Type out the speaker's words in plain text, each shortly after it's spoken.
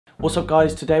What's up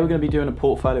guys, today we're going to be doing a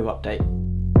portfolio update.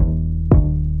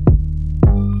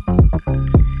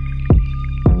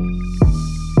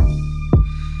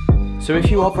 So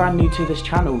if you are brand new to this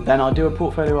channel, then I do a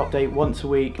portfolio update once a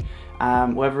week,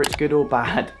 whether it's good or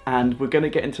bad, and we're going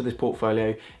to get into this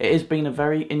portfolio. It has been a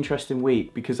very interesting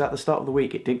week because at the start of the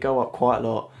week it did go up quite a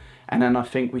lot, and then I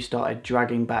think we started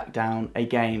dragging back down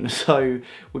again. So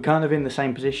we're kind of in the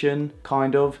same position,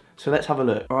 kind of. So let's have a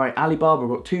look. All right, Alibaba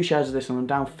got 2 shares of this and I'm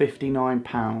down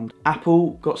 £59. Apple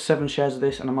got 7 shares of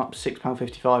this and I'm up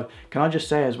 £6.55. Can I just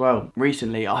say as well,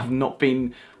 recently I've not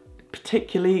been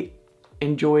particularly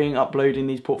enjoying uploading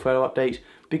these portfolio updates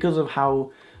because of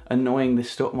how annoying the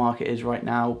stock market is right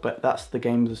now, but that's the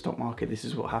game of the stock market. This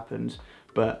is what happens.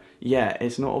 But yeah,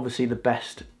 it's not obviously the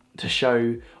best to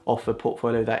show off a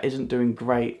portfolio that isn't doing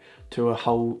great to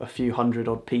a few hundred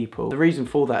odd people. The reason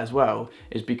for that as well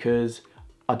is because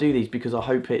I do these because I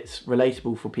hope it's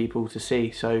relatable for people to see.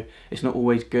 So it's not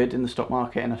always good in the stock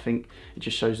market, and I think it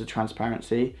just shows the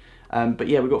transparency. But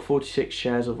yeah, we've got 46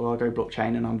 shares of Argo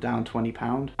Blockchain and I'm down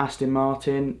 £20. Aston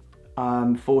Martin,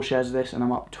 4 shares of this and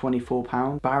I'm up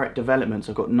 £24. Barrett Developments,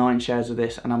 I've got 9 shares of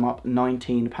this and I'm up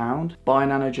 £19.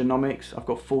 Bionanogenomics, I've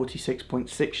got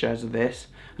 46.6 shares of this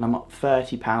and I'm up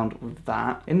 £30 with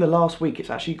that. In the last week, it's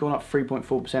actually gone up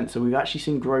 3.4%, so we've actually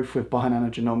seen growth with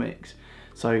Bionanogenomics,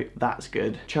 so that's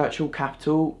good. Churchill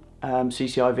Capital,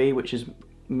 CCIV, which is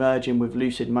merging with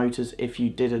Lucid Motors, if you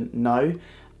didn't know,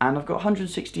 and I've got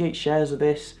 168 shares of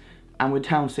this and we're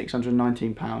down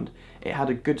 £619. It had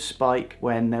a good spike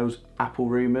when there was Apple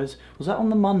rumours. Was that on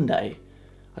the Monday?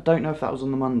 I don't know if that was on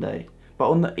the Monday.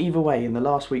 But either way, in the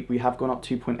last week we have gone up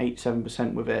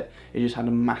 2.87% with it. It just had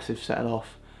a massive settle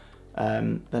off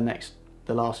the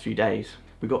last few days.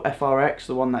 We've got FRX,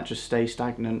 the one that just stays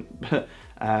stagnant.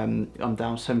 I'm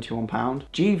down £71.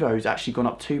 Gevo's actually gone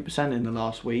up 2% in the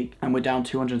last week and we're down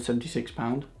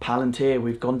 £276. Palantir,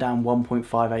 we've gone down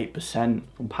 1.58%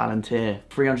 on Palantir.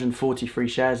 343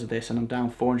 shares of this and I'm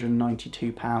down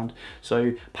 £492.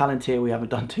 So Palantir, we haven't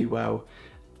done too well.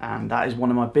 And that is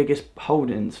one of my biggest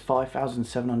holdings,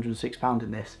 £5,706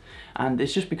 in this. And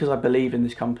it's just because I believe in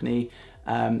this company.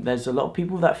 There's a lot of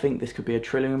people that think this could be a $1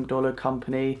 trillion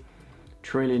company, $1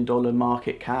 trillion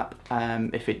market cap.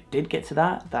 If it did get to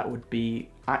that, that would be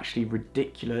actually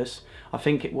ridiculous. I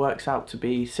think it works out to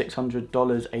be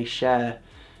 $600 a share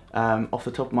off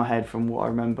the top of my head from what I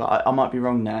remember. I might be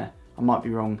wrong there. I might be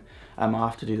wrong. I'll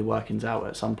have to do the workings out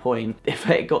at some point. If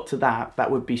it got to that, that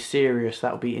would be serious,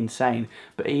 that would be insane.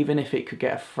 But even if it could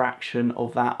get a fraction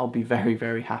of that, I'll be very,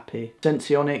 very happy.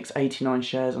 Senseonics, 89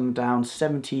 shares, I'm down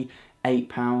 £78.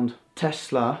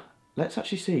 Tesla, let's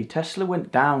actually see. Tesla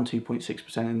went down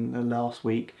 2.6% in the last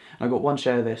week. And I got 1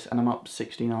 share of this and I'm up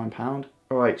 £69.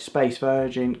 All right, Space,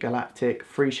 Virgin Galactic,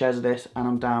 3 shares of this and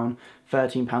I'm down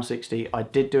 £13.60. I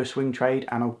did do a swing trade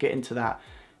and I'll get into that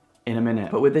in a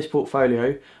minute. But with this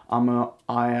portfolio,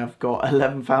 I have got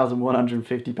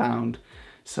 £11,150.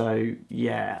 So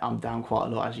yeah, I'm down quite a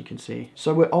lot, as you can see.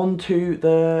 So we're on to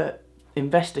the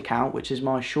invest account, which is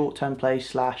my short-term play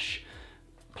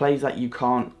 / plays that you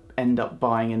can't end up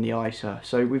buying in the ISA.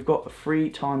 So we've got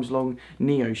 3 times long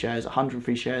NEO shares,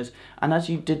 103 shares. And as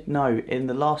you did know, in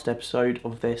the last episode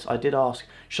of this, I did ask,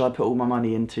 should I put all my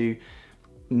money into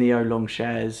NEO long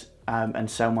shares and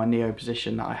sell my NEO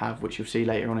position that I have, which you'll see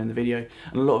later on in the video.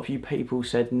 And a lot of you people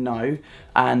said no,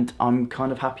 and I'm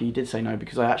kind of happy you did say no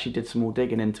because I actually did some more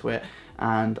digging into it,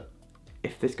 and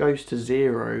if this goes to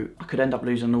 0, I could end up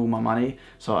losing all my money,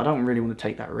 so I don't really want to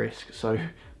take that risk. So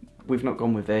we've not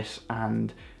gone with this,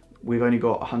 and we've only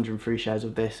got 103 shares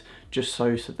of this just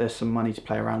so there's some money to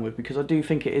play around with, because I do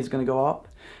think it is going to go up,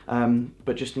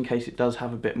 but just in case it does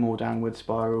have a bit more downward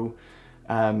spiral,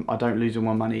 I don't lose all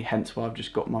my money, hence why I've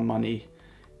just got my money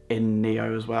in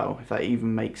NEO as well, if that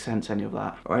even makes sense, any of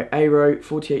that. All right, Aero,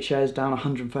 48 shares, down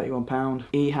 £131.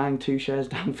 EHang, 2 shares,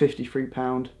 down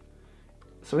 £53.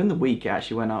 So in the week, it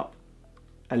actually went up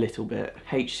a little bit.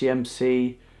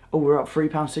 HCMC, oh, we're up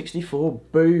 £3.64,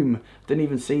 boom. Didn't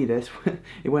even see this.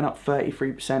 It went up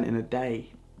 33% in a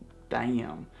day,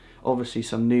 damn. Obviously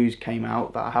some news came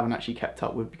out that I haven't actually kept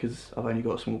up with because I've only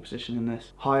got a small position in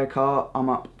this. Hirecar, I'm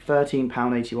up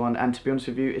 £13.81, and to be honest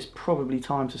with you, it's probably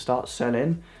time to start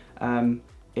selling.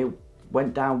 It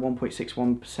went down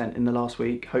 1.61% in the last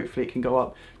week. Hopefully it can go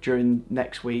up during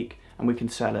next week and we can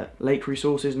sell it. Lake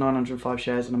Resources, 905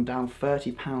 shares and I'm down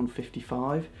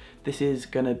 £30.55. This is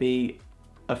going to be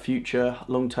a future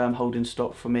long-term holding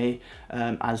stock for me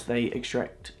as they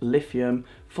extract lithium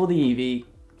for the EV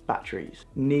batteries.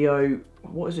 NEO,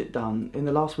 what has it done? In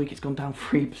the last week it's gone down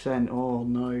 3%. Oh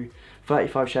no.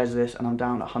 35 shares of this and I'm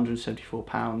down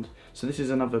 £174. So this is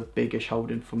another biggish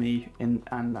holding for me, and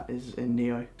that is in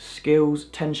NIO. Skills,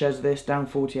 10 shares of this, down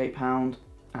 £48.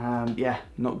 Yeah,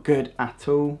 not good at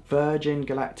all. Virgin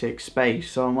Galactic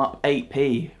Space, so I'm up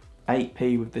 8p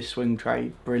with this swing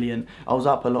trade. Brilliant. I was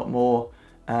up a lot more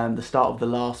the start of the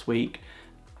last week,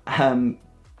 but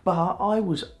I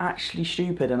was actually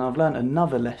stupid, and I've learned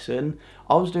another lesson.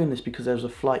 I was doing this because there was a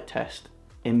flight test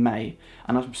in May,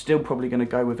 and I'm still probably going to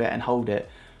go with it and hold it,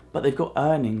 but they've got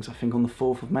earnings I think on the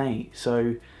 4th of May,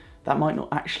 so that might not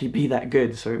actually be that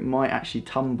good, so it might actually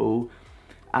tumble.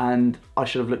 And I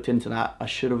should have looked into that. I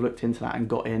should have looked into that and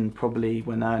got in probably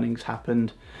when earnings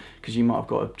happened, because you might have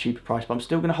got a cheaper price, but I'm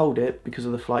still going to hold it because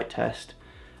of the flight test.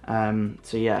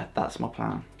 So yeah, that's my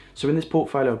plan. So in this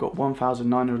portfolio I've got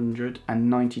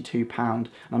 £1,992 and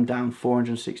I'm down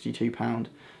 £462.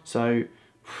 So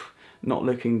not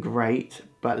looking great,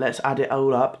 but let's add it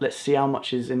all up. Let's see how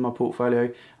much is in my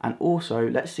portfolio, and also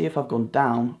let's see if I've gone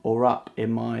down or up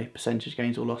in my percentage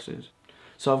gains or losses.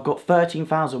 So I've got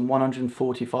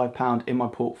 £13,145 in my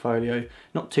portfolio.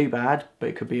 Not too bad, but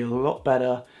it could be a lot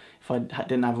better if I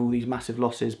didn't have all these massive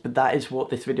losses. But that is what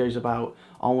this video is about.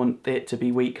 I want it to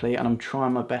be weekly, and I'm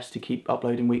trying my best to keep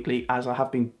uploading weekly, as I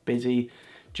have been busy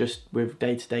just with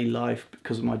day-to-day life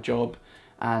because of my job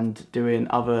and doing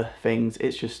other things.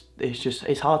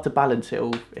 It's hard to balance it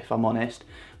all, if I'm honest.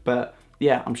 But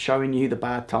yeah, I'm showing you the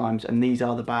bad times, and these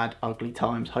are the bad, ugly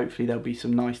times. Hopefully there'll be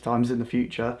some nice times in the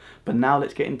future. But now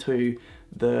let's get into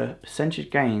the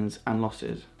percentage gains and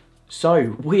losses.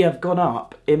 So we have gone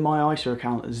up in my ISA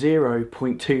account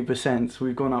 0.2%. So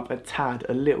we've gone up a tad,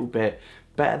 a little bit,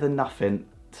 better than nothing.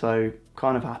 So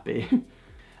kind of happy.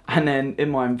 And then in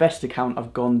my invest account,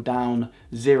 I've gone down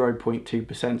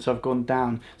 0.2%. So I've gone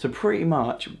down. So pretty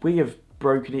much we have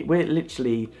broken it. We're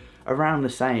literally around the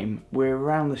same. We're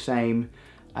around the same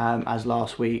as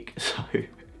last week. So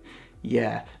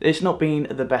yeah, it's not been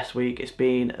the best week. It's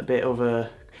been a bit of a,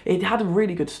 it had a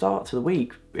really good start to the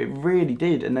week. It really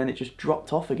did, and then it just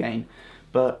dropped off again.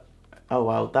 But oh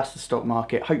well, that's the stock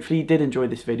market. Hopefully you did enjoy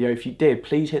this video. If you did,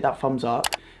 please hit that thumbs up.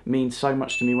 It means so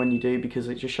much to me when you do, because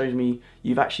it just shows me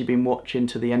you've actually been watching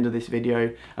to the end of this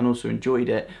video and also enjoyed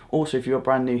it. Also, if you're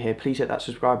brand new here, please hit that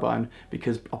subscribe button,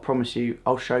 because I promise you,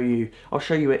 I'll show you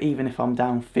it even if I'm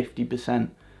down 50%.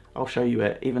 I'll show you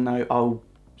it, even though I'll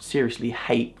seriously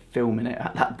hate filming it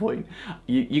at that point.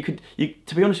 You could,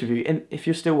 to be honest with you, and if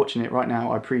you're still watching it right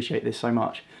now, I appreciate this so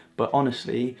much. But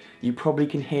honestly, you probably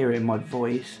can hear it in my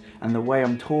voice and the way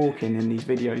I'm talking in these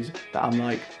videos that I'm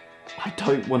like, I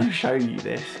don't want to show you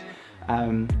this.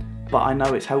 But I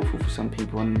know it's helpful for some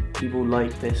people, and people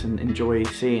like this and enjoy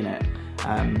seeing it.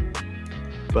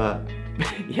 But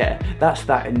yeah, that's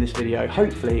that in this video.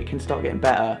 Hopefully it can start getting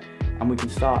better and we can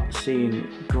start seeing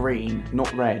green,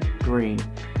 not red, green.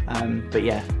 But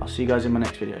yeah, I'll see you guys in my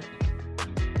next video.